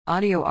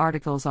Audio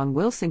articles on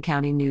Wilson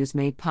County News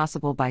made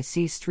possible by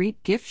C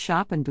Street Gift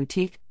Shop and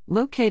Boutique,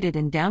 located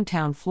in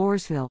downtown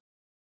Floresville.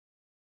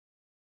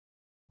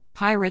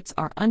 Pirates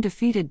are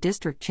undefeated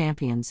district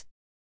champions.